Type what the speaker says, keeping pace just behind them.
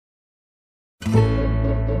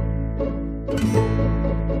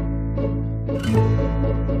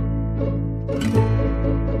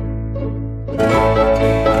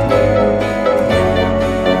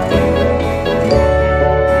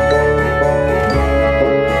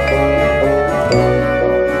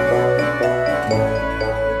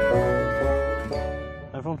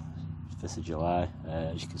July.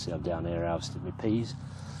 As you can see, I'm down here harvesting my peas.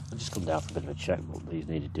 I've just come down for a bit of a check what these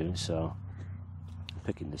needed doing, so I'm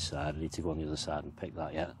picking this side. I need to go on the other side and pick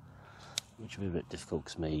that yet, which will be a bit difficult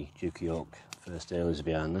because my Duke York first earlers are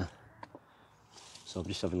behind there. So I'm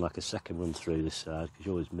just having like a second run through this side because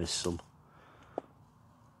you always miss some.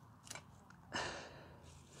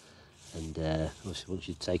 And obviously once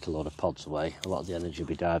you take a lot of pods away, a lot of the energy will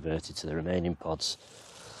be diverted to the remaining pods.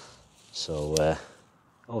 So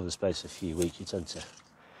over the space of a few weeks you tend to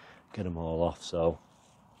get them all off. So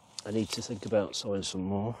I need to think about sowing some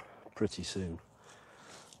more pretty soon.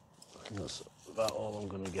 I think that's about all I'm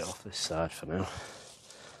going to get off this side for now.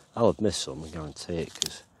 I'll have missed some, I guarantee it,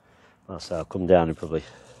 because like I say, I'll come down in probably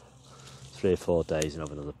 3 or 4 days and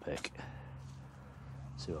have another pick.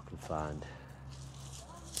 See what I can find.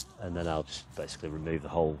 And then I'll just basically remove the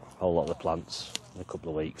whole lot of the plants in a couple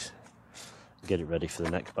of weeks and get it ready for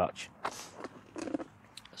the next batch.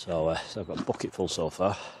 So I've got a bucket full so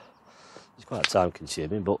far. It's quite time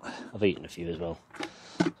consuming, but I've eaten a few as well.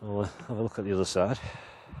 So have a look at the other side.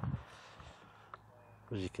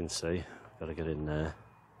 As you can see, I've got to get in there,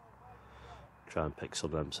 try and pick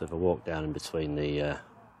some of them. So if I walk down in between the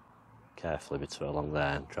carefully between along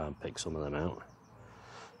there and try and pick some of them out.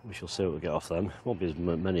 We shall see what we get off them. Won't be as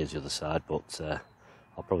many as the other side, but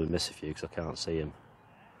I'll probably miss a few because I can't see them.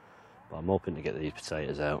 But I'm hoping to get these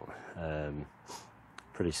potatoes out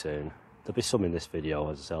pretty soon. There'll be some in this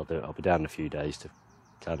video, as I say. I'll be down in a few days to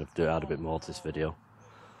kind of add a bit more to this video.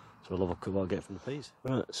 So we'll have a look at what I get from the peas.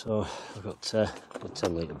 Right, so I've got a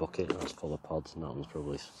 10 litre bucket. That's full of pods, and that one's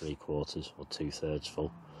probably 3/4 or 2/3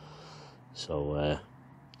 full. So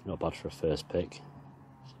not bad for a first pick.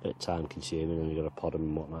 A bit time consuming, and you've got to pod them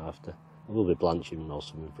and whatnot after. I will be blanching most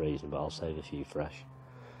of them and freezing, but I'll save a few fresh.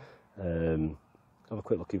 Have a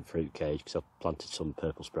quick look in fruit cage because I've planted some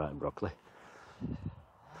purple sprite and broccoli.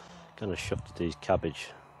 Kind of shoved these cabbage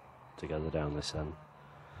together down this end,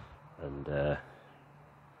 and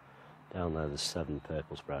down there there's 7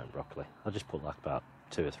 purple sprite and broccoli. I'll just put like about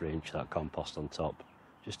 2 or 3 inches of that compost on top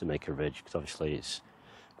just to make a ridge, because obviously it's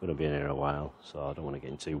going to be in here a while, so I don't want to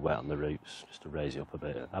get too wet on the roots, just to raise it up a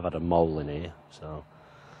bit. I've had a mole in here, so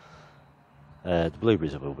the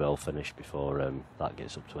blueberries will be all finished before that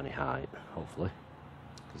gets up to any height, hopefully,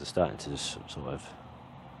 because they're starting to just sort of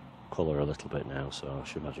colour a little bit now, so I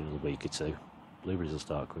should imagine in a week or 2 blueberries will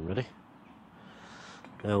start coming ready.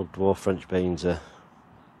 Now dwarf French beans are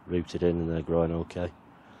rooted in and they're growing okay,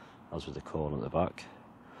 as with the corn at the back.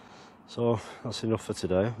 So that's enough for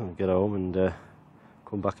today. I'll get home and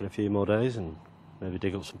come back in a few more days and maybe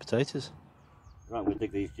dig up some potatoes. Right, I'm going to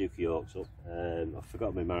dig these Duke Yorks up. I've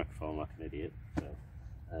forgotten my microphone like an idiot, so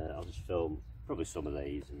I'll just film probably some of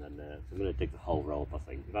these, and then I'm going to dig the whole row up. I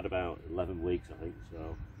think we've had about 11 weeks, I think,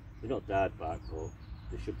 so they're not died back, but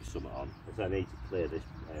there should be some on, because I need to clear this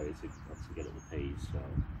area to get at the peas. So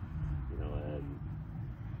you know, and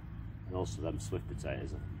also them swift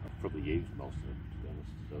potatoes, I've probably used most of them, to be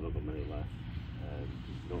honest, so I've not got many left.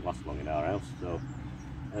 They don't last long in our house, so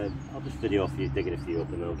I'll just video a few, digging a few up,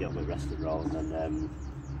 and then I'll get on my rest of the row, and then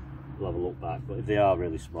we'll have a look back. But if they are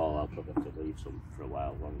really small, I'll probably have to leave some for a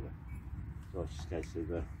while longer. So it's just a case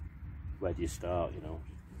of where do you start, you know,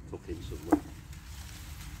 tuck in somewhere.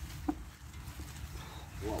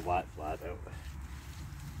 A lot of white fly out there.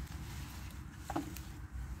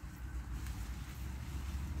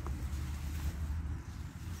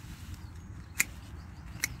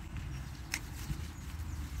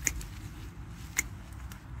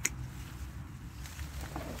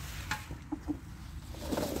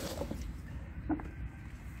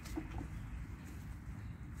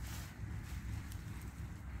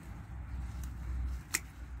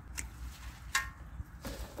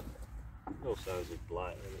 No signs of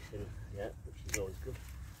blight or anything yet, which is always good.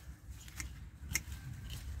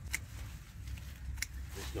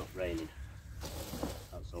 It's not raining,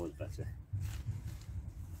 that's always better.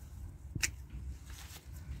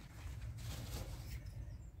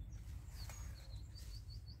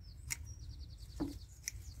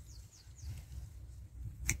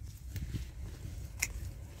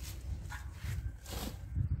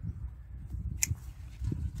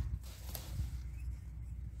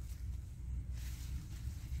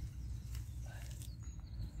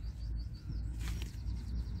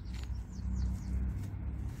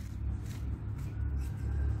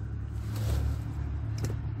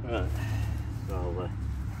 Right, so I'll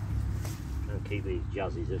try and keep these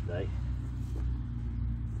jazzies at bay,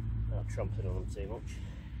 not trampling on them too much,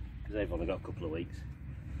 because they've only got a couple of weeks.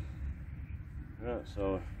 Right,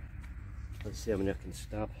 so let's see how many I can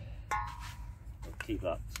stab. I'll keep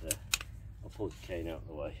that, I'll pull the cane out of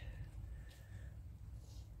the way.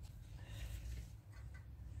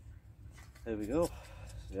 There we go.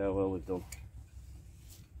 See how well we've done.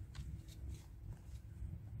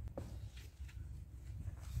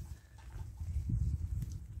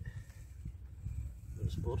 There's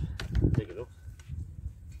a spud, dig it up.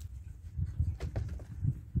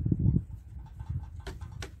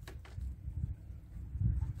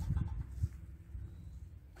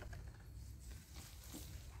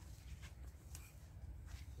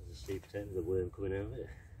 There's a seed potato with a worm coming out of it.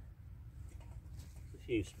 A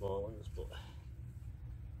few small ones, but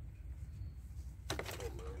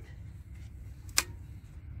don't mind.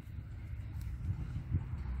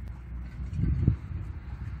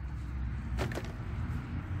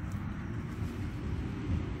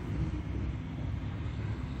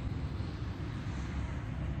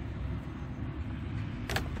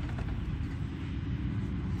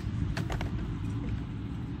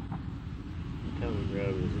 I can't remember how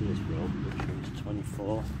it was in this row, which one was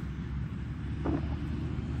 24.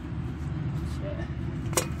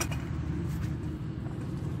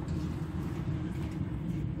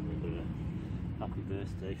 Happy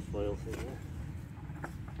birthday foil thing there.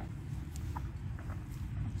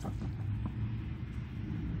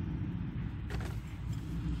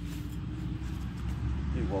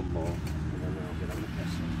 Do one more and then I'll get on the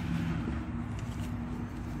pestle.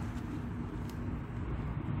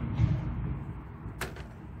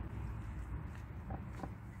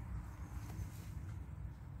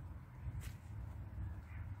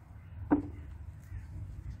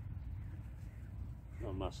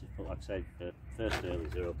 Not massive, but like I say, first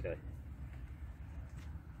earlies are okay.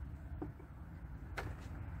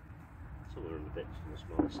 Some are a bit on the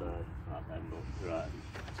smaller side, like them, but right,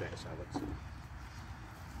 potato salads.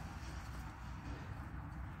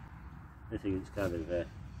 I think it's kind of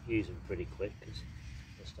using pretty quick because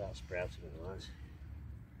they'll start sprouting otherwise.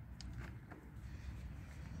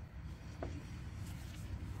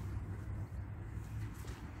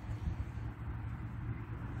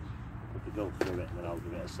 Go through it and then I'll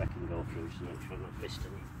give it a second go through to make sure I've not missed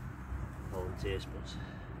any volunteer spots.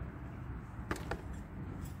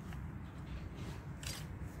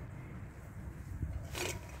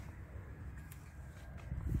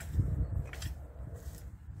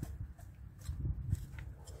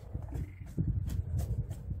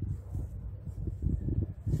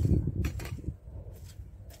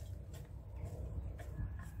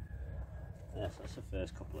 Yes, that's the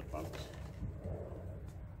first couple of plants.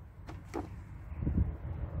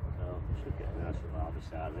 Should get a nice little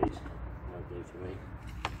harvest out of these. That'll do for me.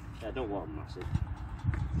 Yeah, I don't want them massive.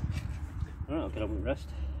 Alright, I'll get on with the rest.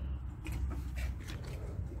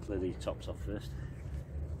 Clear these tops off first.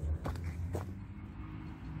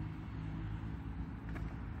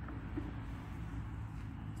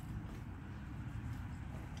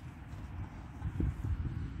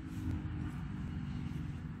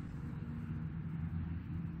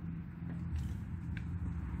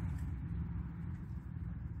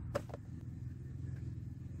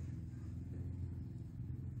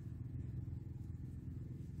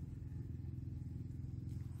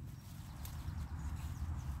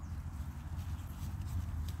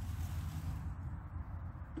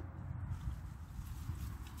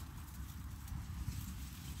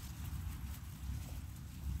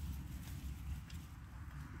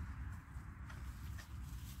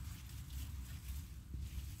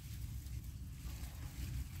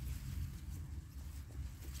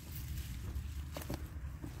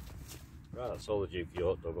 Right, that's all the Duke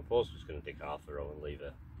York dug. I was just going to dig half a row and leave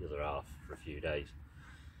the other half for a few days.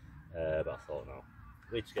 But I thought no,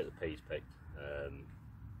 I need to get the peas picked.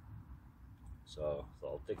 So I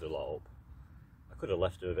thought I'll dig the lot up. I could have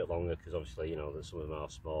left them a bit longer because obviously, you know, that some of them are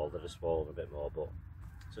small, they're just smaller a bit more, but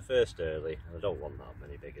it's the first early and I don't want that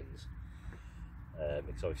many big ones.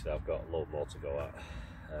 Because obviously I've got a load more to go at.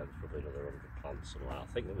 Probably another 100 plants and that. I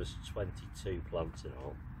think there was 22 plants in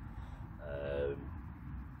all.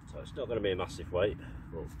 So it's not going to be a massive weight,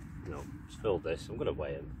 but you know, just filled this. I'm going to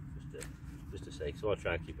weigh them just to see, because I want to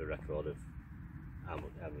try and keep a record of how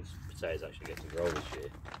many potatoes actually get to grow this year.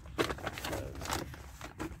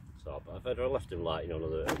 So, but if I'd have left them like, you know,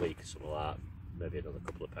 another week or something like that, maybe another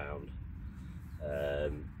couple of pound.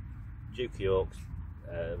 Duke York's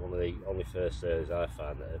one of the only first areas I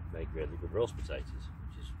find that make really good roast potatoes,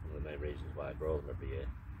 which is one of the main reasons why I grow them every year.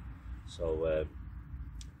 So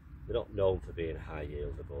they're not known for being high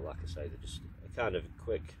yield, but like I say, they're just a kind of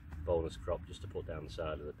quick bonus crop just to put down the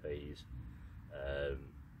side of the peas.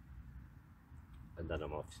 And then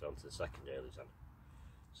I'm obviously on to the second earlies then.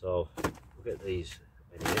 So we'll get these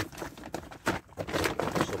in here.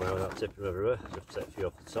 Somehow without tipping them everywhere, so I have to take a few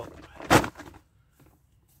off the top.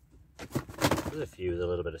 There's a few with a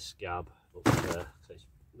little bit of scab, but it's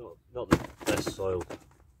not the best soil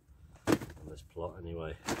on this plot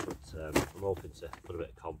anyway, but I'm hoping to put a bit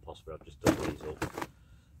of compost where I've just dug these up.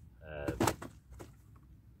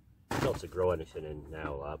 Not to grow anything in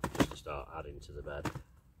now, but just to start adding to the bed.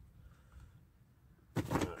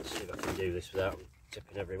 Right, let's see if I can do this without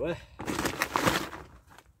tipping everywhere.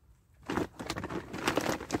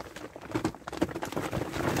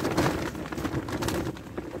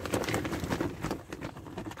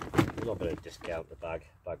 I'm not going to discount the bag.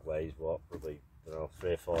 Bag weighs what? Probably, I don't know,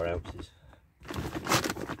 3 or 4 ounces.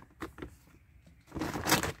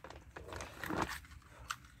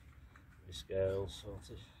 The scale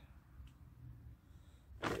sorted.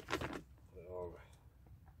 Put it on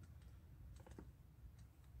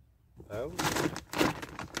pounds.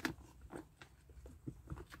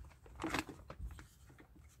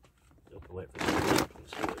 Open weight for the week and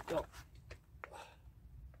see what we've got.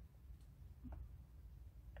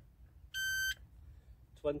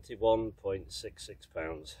 21.66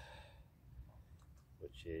 pounds,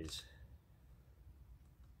 which is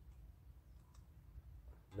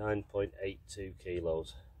 9.82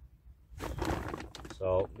 kilos.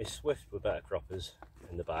 So my Swift were better croppers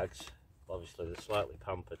in the bags. Obviously they're slightly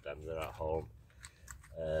pampered then, they're at home.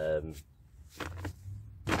 They're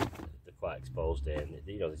quite exposed here, and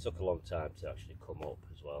you know, they took a long time to actually come up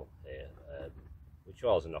as well here, which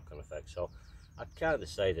was a knock-on effect. So I'd kind of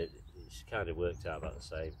say that it's kind of worked out about the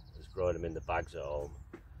same as growing them in the bags at home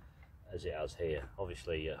as it has here.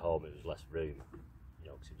 Obviously at home it was less room, you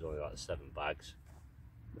know, because it was only like 7 bags,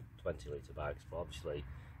 20 litre bags, but obviously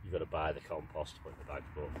you've got to buy the compost to put in the bags,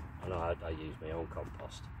 but I know I use my own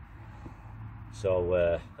compost. So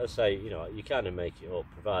I say, you know, you kind of make it up,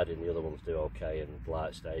 providing the other ones do okay and the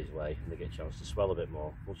light stays away and they get a chance to swell a bit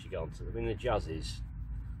more once you get onto them. I mean, the Jazzies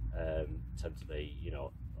tend to be, you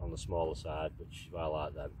know, on the smaller side, which I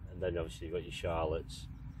like them. And then obviously you've got your Charlottes,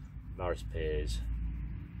 Maris Pears,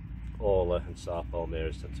 Orla and South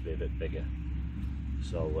Palmeiras tend to be a bit bigger.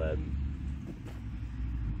 So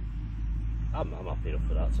I'm happy enough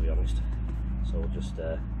for that, to be honest. So we'll just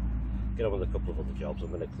get on with a couple of other jobs. I'm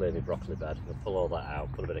going to clear my broccoli bed, I'm going to pull all that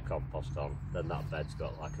out, put a bit of compost on, then that bed's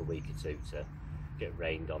got like a week or 2 to get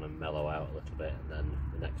rained on and mellow out a little bit, and then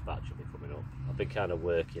the next batch will be coming up. I've been kind of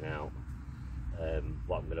working out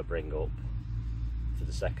what I'm going to bring up for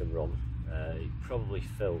the second run. Probably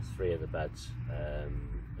fill 3 of the beds,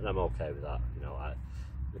 and I'm okay with that. You know,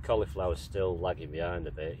 the cauliflower's still lagging behind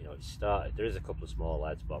a bit. You know, it's started. There is a couple of small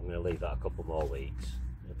heads, but I'm going to leave that a couple more weeks.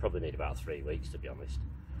 It'll probably need about 3 weeks, to be honest.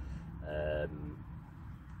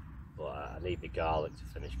 But I need my garlic to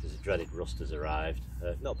finish because the dreaded rust has arrived.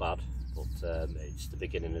 Not bad, but it's the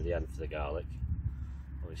beginning of the end for the garlic.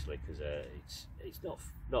 Obviously, because it's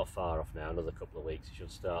not far off now. Another couple of weeks, it should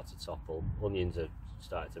start to topple. Onions are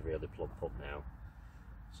starting to really plump up now,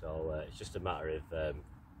 so it's just a matter of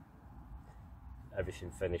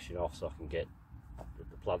everything finishing off, so I can get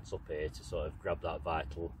the plants up here to sort of grab that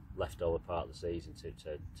vital leftover part of the season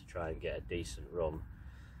to try and get a decent run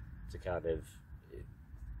to kind of,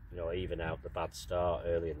 you know, even out the bad start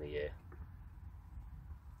early in the year.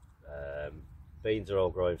 Beans are all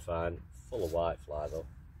growing fine, full of whitefly though.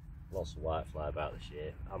 Lots of whitefly about this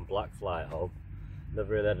year, and blackfly at home.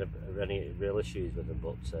 Never really had any real issues with them,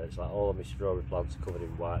 but it's like all of my strawberry plants are covered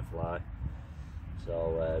in whitefly,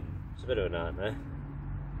 so it's a bit of a nightmare.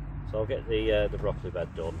 So I'll get the broccoli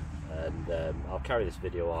bed done, and I'll carry this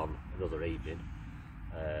video on another evening.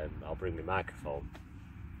 I'll bring my microphone,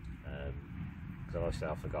 because obviously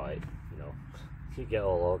I forgot it. You know, you get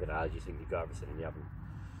all organised, you think you've got everything and you haven't.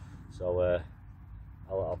 So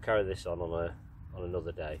I'll carry this on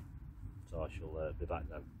another day. So I shall be back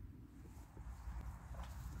then.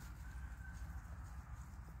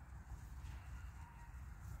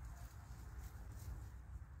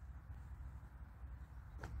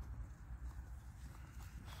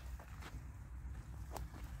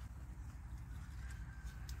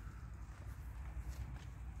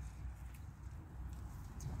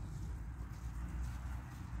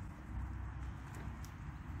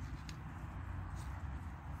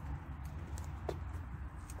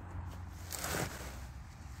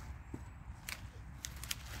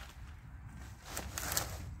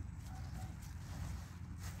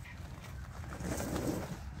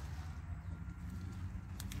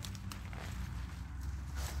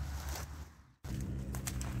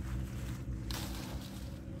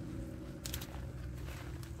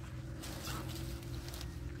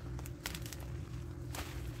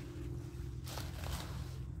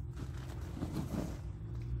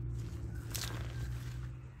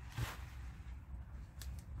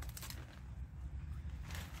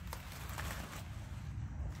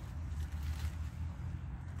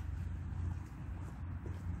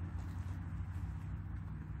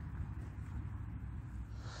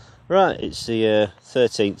 Right, it's the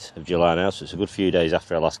 13th of July now, so it's a good few days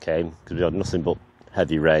after I last came, because we had nothing but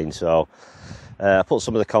heavy rain. So I put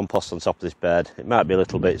some of the compost on top of this bed. It might be a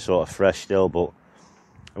little bit sort of fresh still, but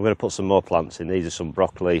I'm going to put some more plants in. These are some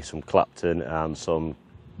broccoli, some Clapton, and some,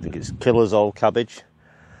 I think it's Killer's old cabbage.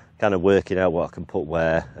 Kind of working out what I can put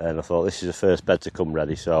where, and I thought this is the first bed to come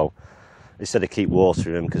ready, so instead of keep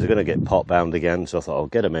watering them, because they're going to get pot bound again, so I thought I'll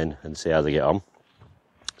get them in and see how they get on.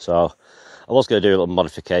 So I was going to do a little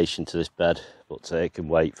modification to this bed, but it can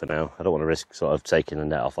wait for now. I don't want to risk sort of taking the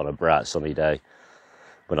net off on a bright sunny day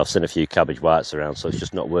when I've seen a few cabbage whites around, so it's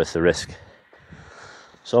just not worth the risk.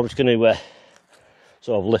 So I'm just going to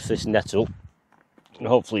sort of lift this net up, and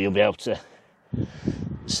hopefully you'll be able to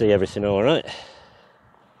see everything all right.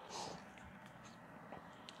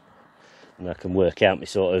 And I can work out my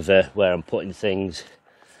sort of where I'm putting things.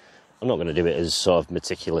 I'm not going to do it as sort of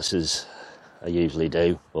meticulous as I usually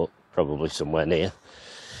do, but probably somewhere near.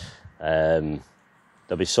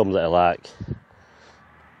 There'll be some that are like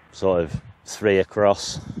sort of 3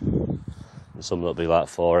 across, and some that'll be like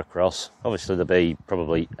 4 across. Obviously there'll be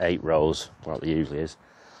probably 8 rows like there usually is.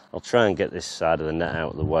 I'll try and get this side of the net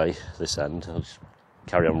out of the way, this end. I'll just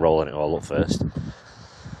carry on rolling it all up first.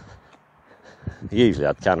 Usually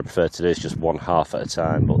I'd kind of prefer to do this just one half at a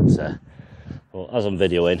time, but well, as I'm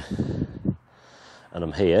videoing and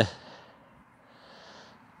I'm here,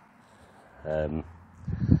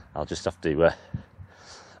 I'll just have to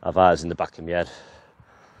have eyes in the back of my head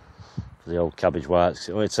for the old cabbage whites.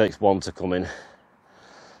 It only takes one to come in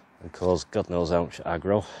and cause God knows how much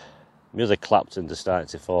aggro. My other Claptons are starting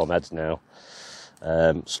to form heads now.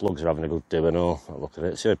 Slugs are having a good do and all, I look at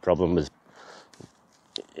it. It's the only problem with,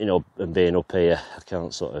 you know, and being up here, I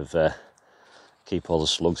can't sort of keep all the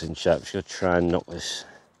slugs in check. I'm just going to try and knock this,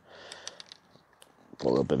 put a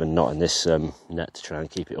little bit of a knot in this net to try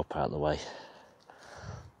and keep it up out of the way.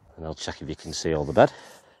 And I'll check if you can see all the bed.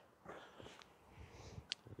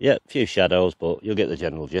 Yeah, a few shadows, but you'll get the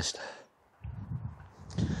general gist.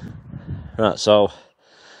 Right, so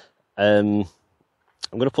I'm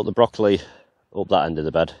going to put the broccoli up that end of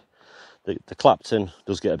the bed. The Clapton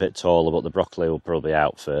does get a bit taller, but the broccoli will probably be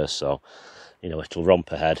out first, so you know it'll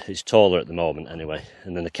romp ahead. It's taller at the moment anyway,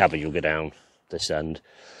 and then the cabbage will go down this end,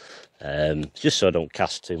 just so I don't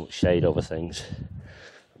cast too much shade over things.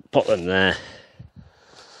 Put them there.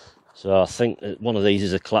 So I think that one of these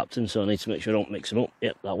is a Clapton, so I need to make sure I don't mix them up.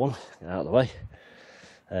 Yep, that one, get out of the way.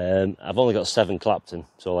 I've only got 7 Clapton,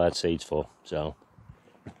 that's all I had seeds for, so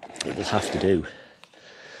it does have to do.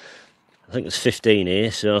 I think there's 15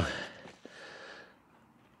 here, so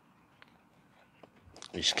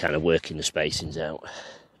just kind of working the spacings out.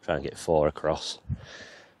 Try and get 4 across.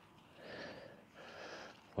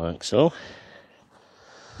 Like so.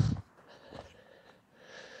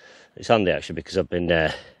 It's handy actually because I've been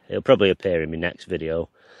it'll probably appear in my next video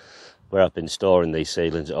where I've been storing these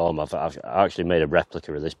seedlings at home. I've actually made a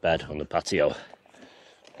replica of this bed on the patio.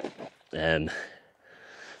 So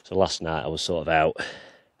last night I was sort of out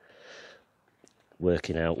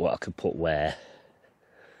working out what I could put where,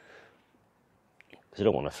 because I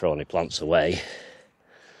don't want to throw any plants away,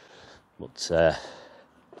 but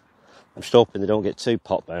I'm just hoping they don't get too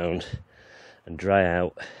pot bound and dry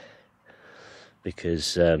out,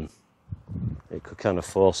 because it could kind of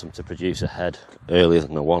force them to produce a head earlier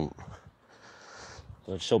than I want.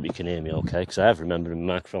 So I just hope you can hear me okay, because I have remembered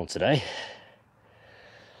my microphone today.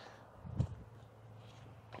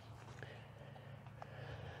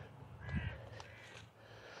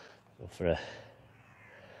 Go for a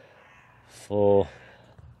 4.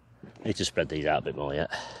 I need to spread these out a bit more yet.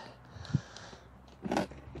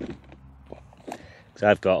 Because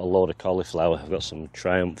I've got a load of cauliflower. I've got some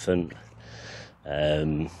Triumphant,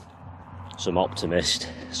 some Optimist,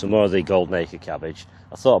 some more of the Golden Acre cabbage.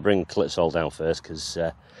 I thought I'd bring Clitsol down first because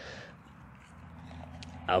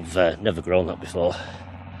I've never grown that before.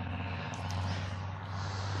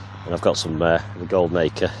 And I've got some the Golden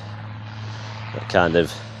Acre that kind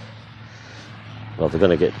of, well, they're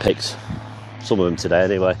going to get picked, some of them today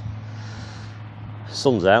anyway.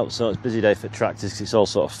 Sun's out, so it's a busy day for tractors because it's all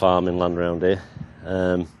sort of farming land around here.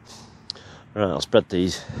 Right, I'll spread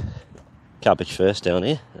these cabbage first down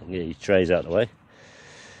here and get your trays out of the way.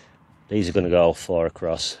 These are going to go 4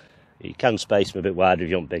 across. You can space them a bit wider if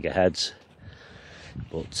you want bigger heads,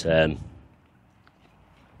 but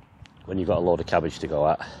when you've got a load of cabbage to go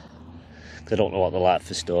at, because I don't know what they're like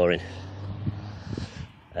for storing,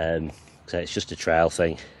 so it's just a trial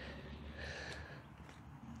thing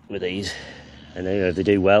with these, and then if they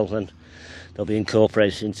do well, then they'll be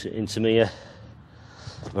incorporated into my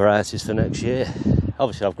varieties for next year.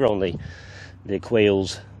 Obviously I've grown the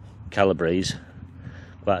Quails Calabrese,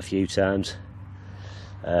 quite a few times.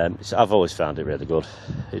 I've always found it really good,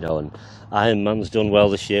 you know, and Iron Man's done well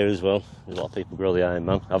this year as well. A lot of people grow the Iron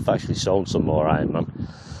Man. I've actually sown some more Iron Man.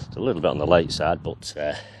 It's a little bit on the late side, but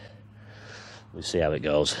we'll see how it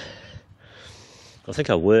goes. I think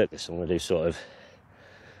I'll work this. I'm going to do sort of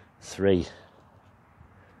three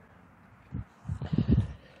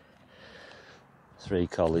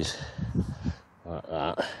collies like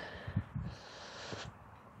that,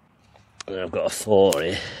 and then I've got a 4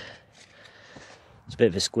 here. It's a bit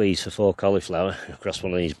of a squeeze for 4 cauliflower across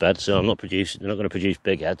one of these beds, so they're not going to produce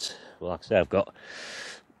big heads. Well, like I say, I've got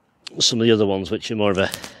some of the other ones which are more of a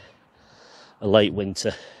late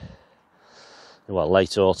winter, well,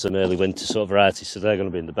 late autumn, early winter sort of variety, so they're going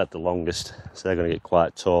to be in the bed the longest, so they're going to get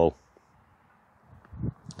quite tall.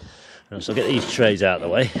 And so I'll get these trays out of the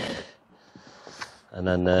way, and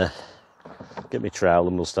then get my trowel,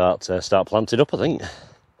 and we'll start planting up, I think.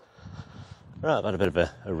 Right, I've had a bit of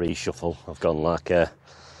a reshuffle. I've gone like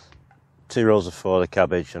 2 rows of 4 of the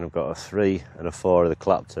cabbage, and I've got a 3 and a 4 of the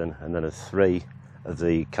Clapton, and then a 3 of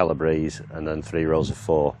the Calabrese, and then 3 rows of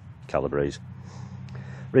 4 Calabrese.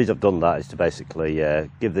 The reason I've done that is to basically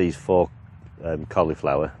give these 4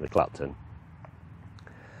 cauliflower, the Clapton,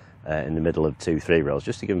 in the middle of 2-3 rows,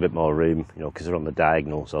 just to give them a bit more room, you know, because they're on the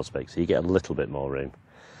diagonal, so to speak, so you get a little bit more room.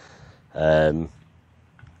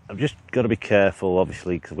 I've just got to be careful,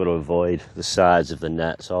 obviously, because I've got to avoid the sides of the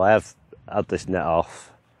net. So I have had this net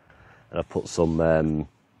off, and I've put some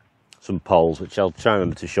poles, which I'll try and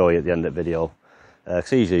remember to show you at the end of the video.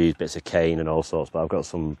 Because I usually use bits of cane and all sorts, but I've got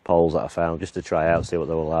some poles that I found just to try out, see what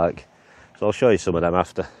they were like. So I'll show you some of them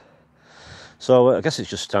after. So I guess it's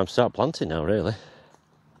just time to start planting now, really.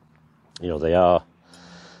 You know,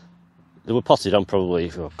 they were potted on probably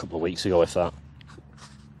a couple of weeks ago, if that.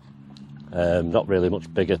 Not really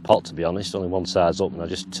much bigger pot, to be honest, only one size up, and I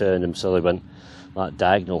just turned them so they went like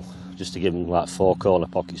diagonal, just to give them like 4 corner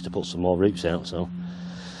pockets to put some more roots out. So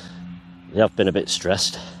they have been a bit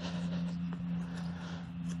stressed.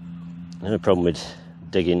 The only problem with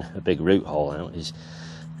digging a big root hole out is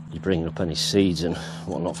you're bringing up any seeds and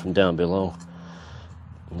whatnot from down below,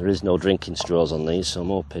 and there is no drinking straws on these, so I'm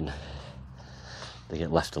hoping they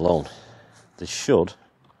get left alone. They should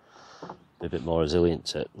be a bit more resilient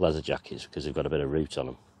to leather jackets because they've got a bit of root on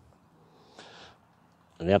them,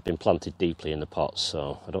 and they have been planted deeply in the pots,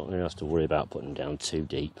 so I don't really have to worry about putting them down too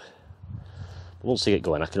deep. But once they get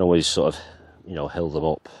going, I can always sort of, you know, hill them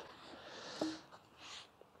up.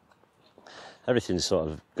 Everything's sort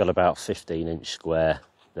of got about 15-inch square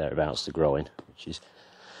thereabouts to grow in, which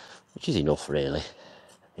is enough, really,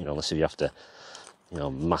 you know, unless if you have to, you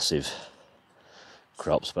know, massive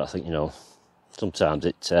crops. But I think, you know, sometimes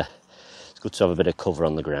it's good to have a bit of cover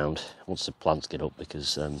on the ground once the plants get up,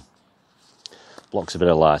 because blocks a bit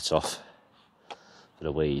of light off for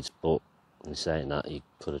the weeds, but in saying that, you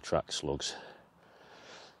could attract slugs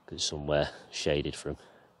because it's somewhere shaded for them.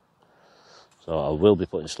 So I will be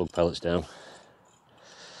putting slug pellets down,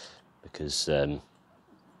 because with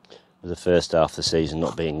the first half of the season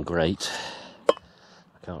not being great,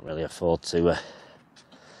 I can't really afford to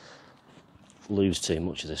lose too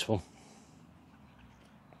much of this one.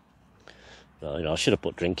 Well, you know, I should have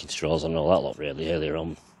put drinking straws on all that lot really earlier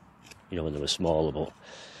on, you know, when they were smaller, but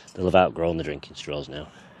they'll have outgrown the drinking straws now.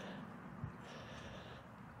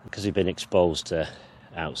 Because they've been exposed to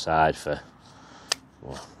outside for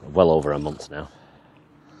well over a month now.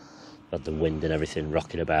 Had the wind and everything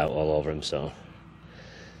rocking about all over them, so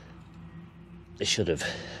they should have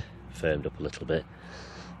firmed up a little bit.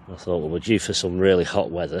 I thought, well, we're due for some really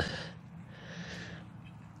hot weather,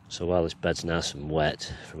 so while this bed's nice and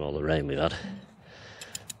wet from all the rain we've had, I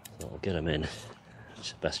thought I'll get them in.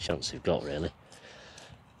 It's the best chance they've got, really.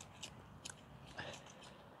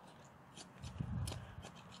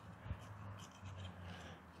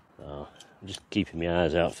 So I'm just keeping my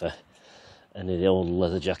eyes out for any of the old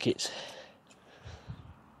leather jackets.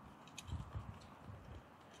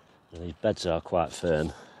 And these beds are quite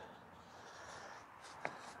firm.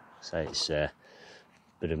 So it's a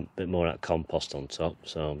bit more like compost on top,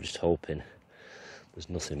 so I'm just hoping there's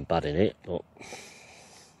nothing bad in it, but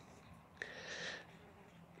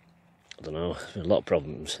I don't know. There's a lot of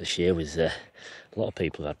problems this year with a lot of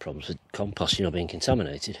people have had problems with compost, you know, being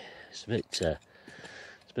contaminated. It's a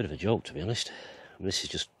bit of a joke, to be honest. I mean, this is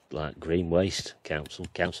just like green waste, council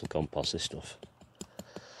compost, this stuff.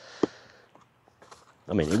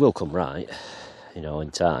 I mean, it will come right, you know,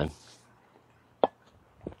 in time.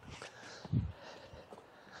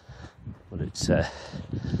 But it's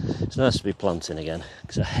nice to be planting again,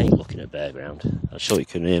 because I hate looking at bare ground. I'm sure you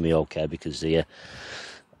can hear me okay, because I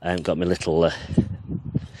haven't got my little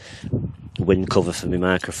wind cover for my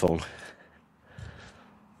microphone.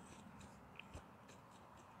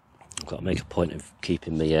 I've got to make a point of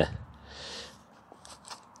keeping me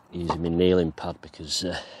using my kneeling pad because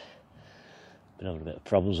I've been having a bit of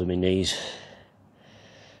problems with my knees.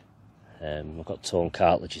 I've got torn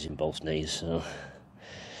cartilages in both knees, so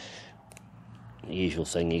the usual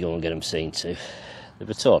thing, you go and get them seen to. They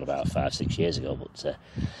were torn about 5-6 years ago, but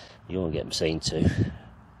you go and get them seen to.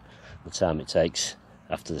 The time it takes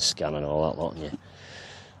after the scan and all that lot, and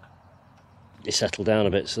you settle down a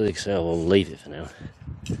bit, so they say, oh, we'll leave it for now.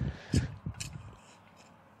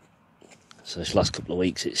 So this last couple of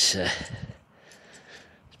weeks, it's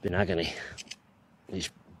been agony. It's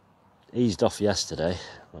eased off yesterday.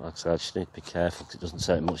 Like I said, I just need to be careful because it doesn't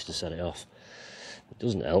take much to set it off. It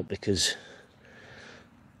doesn't help because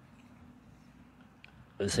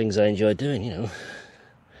of the things I enjoy doing, you know.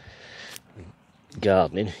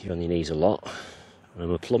 Gardening, you're on your knees a lot. I'm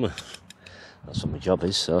a plumber. That's what my job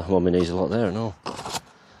is, so I'm on my knees a lot there and all.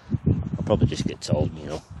 I'll probably just get told, you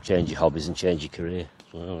know, change your hobbies and change your career.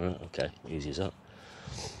 So, alright, okay, easy as that.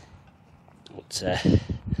 But,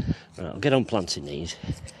 right, I'll get on planting these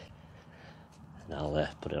and I'll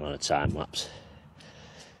put it on a time lapse.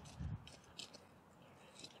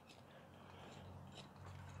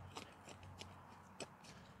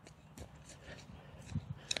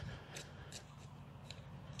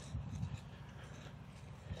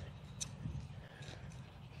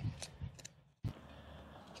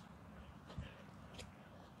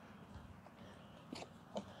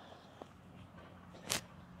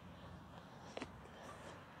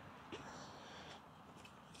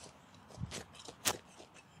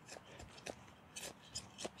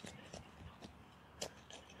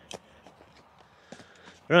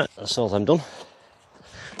 Right, that's all I'm done.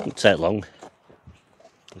 Won't take long.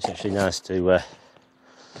 It's actually nice to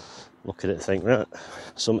look at it and think, right,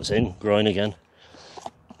 something's in, growing again.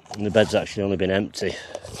 And the bed's actually only been empty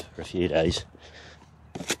for a few days.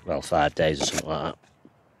 Well, 5 days or something like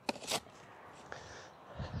that.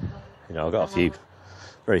 You know, I've got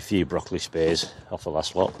very few broccoli spears off the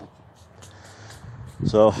last lot.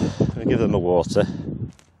 So, I'm going to give them a water.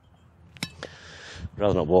 I'd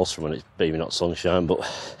rather not water them when it's beaming hot sunshine, but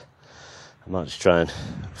I might just try and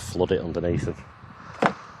flood it underneath them.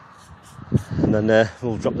 And then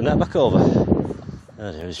we'll drop the net back over.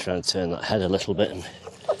 I'm just trying to turn that head a little bit and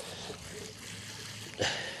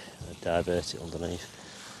divert it underneath.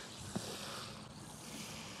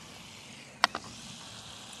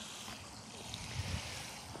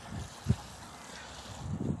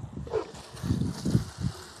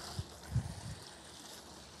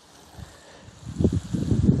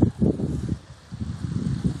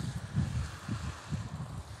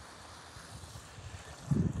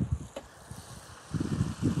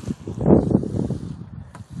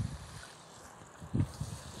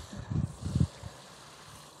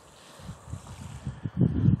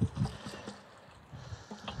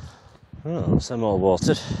 Right, that's them all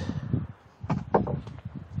watered. So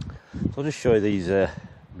I'll just show you these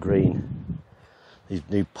these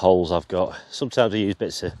new poles I've got. Sometimes I use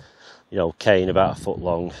bits of, you know, cane about 1 foot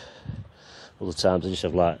long. Other times I just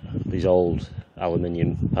have like these old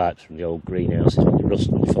aluminium pipes from the old greenhouses when they rust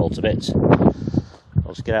and they fall to bits.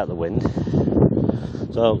 I'll just get out the wind.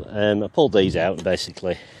 So I pulled these out and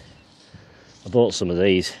basically I bought some of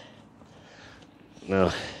these.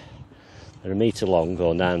 Now, they're 1 metre long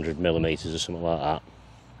or 900mm or something like that.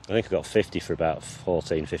 I think I got 50 for about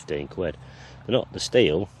 14-15 quid. They're not the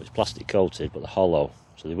steel, it's plastic coated, but they're hollow,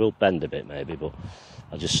 so they will bend a bit maybe, but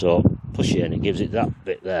I just sort of push it in, it gives it that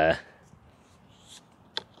bit there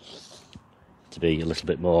to be a little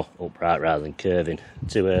bit more upright rather than curving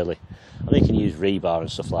too early. I mean, you can use rebar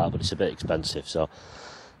and stuff like that, but it's a bit expensive, so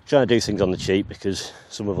I'm trying to do things on the cheap because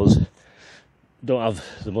some of us don't have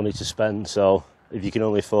the money to spend. So if you can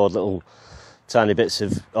only afford little tiny bits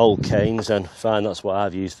of old canes, then fine, that's what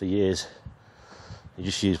I've used for years. You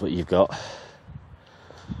just use what you've got.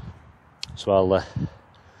 So I'll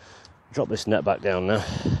drop this net back down now.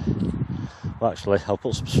 Well, actually, I'll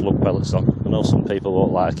put some slug pellets on. I know some people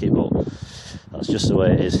won't like it, but that's just the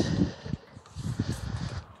way it is.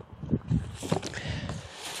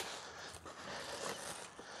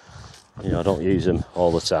 You know, I don't use them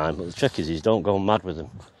all the time, but the trick is don't go mad with them.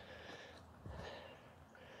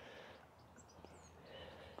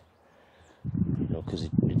 Because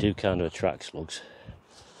they do kind of attract slugs.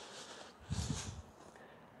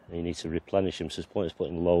 And you need to replenish them, so there's points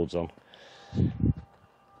putting loads on. You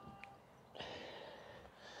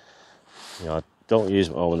know, I don't use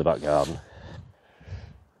them at home in the back garden.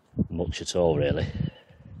 Much at all, really.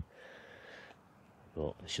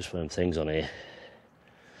 But it's just one of them things on here.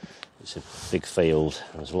 It's a big field.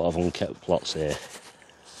 There's a lot of unkept plots here.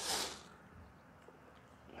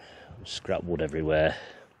 Scrap wood everywhere,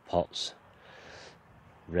 pots,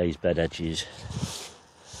 raised bed edges.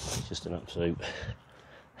 It's just an absolute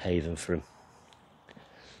haven for them.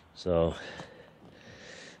 So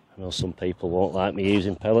I know some people won't like me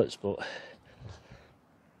using pellets, but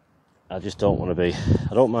I just don't want to be.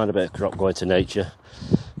 I don't mind a bit of crop going to nature,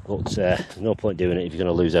 but there's no point doing it if you're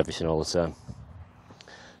going to lose everything all the time,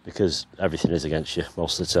 because everything is against you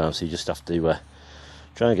most of the time. So you just have to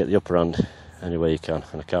try and get the upper hand any way you can.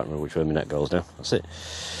 And I can't remember which way my net goes now. That's it.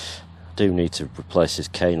 I do need to replace this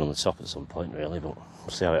cane on the top at some point, really, but we'll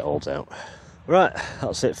see how it holds out. Right,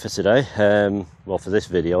 that's it for today. Well, for this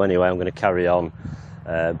video anyway, I'm going to carry on.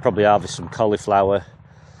 Probably harvest some cauliflower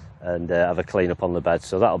and have a clean up on the bed.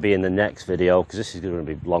 So that'll be in the next video, because this is going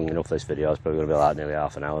to be long enough. This video is probably going to be like nearly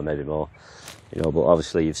half an hour, maybe more. You know, but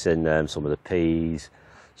obviously you've seen some of the peas,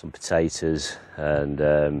 some potatoes, and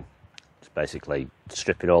just basically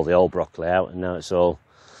stripping all the old broccoli out, and now it's all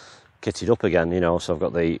kitted up again. You know, so I've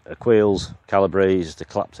got the Aquilles, Calabrese, the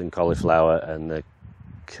Clapton cauliflower, and the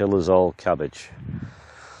Killer's all cabbage.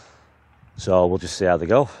 So we'll just see how they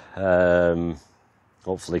go.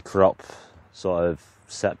 Hopefully crop sort of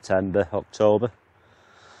September, October.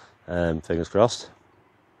 Fingers crossed.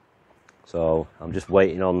 So I'm just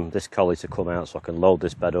waiting on this collie to come out so I can load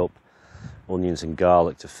this bed up. Onions and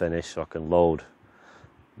garlic to finish, so I can load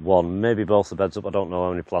one, maybe both the beds up. I don't know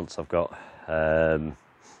how many plants I've got.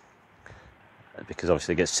 Because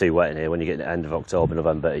obviously it gets too wet in here. When you get to the end of October,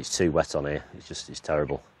 November, it's too wet on here. It's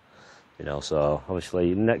terrible. You know, so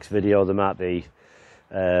obviously next video there might be,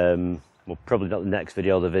 well, probably not the next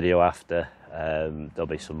video, the video after, there'll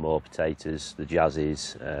be some more potatoes, the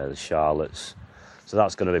Jazzies, the Charlottes. So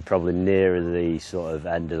that's going to be probably nearer the sort of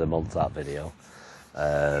end of the month, that video.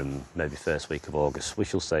 Maybe first week of August, we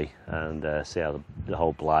shall see, and see how the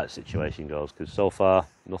whole blight situation goes, because so far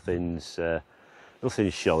nothing's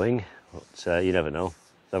showing, but you never know.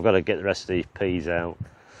 So I've got to get the rest of these peas out.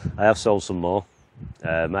 I have sold some more.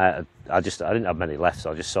 I didn't have many left,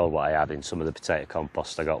 so I just sold what I had in some of the potato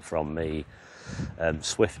compost I got from me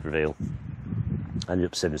Swift reveal. I ended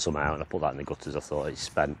up sieving some out and I put that in the gutters. I thought it's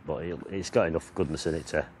spent, but it's got enough goodness in it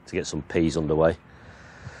to get some peas underway.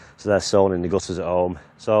 So they're sown in the gutters at home.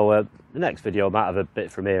 So the next video I might have a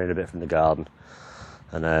bit from here and a bit from the garden.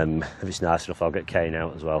 And if it's nice enough, I'll get Kane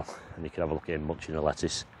out as well, and you can have a look at him munching the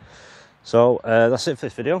lettuce. So that's it for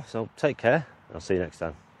this video. So take care. I'll see you next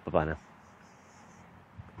time. Bye bye now.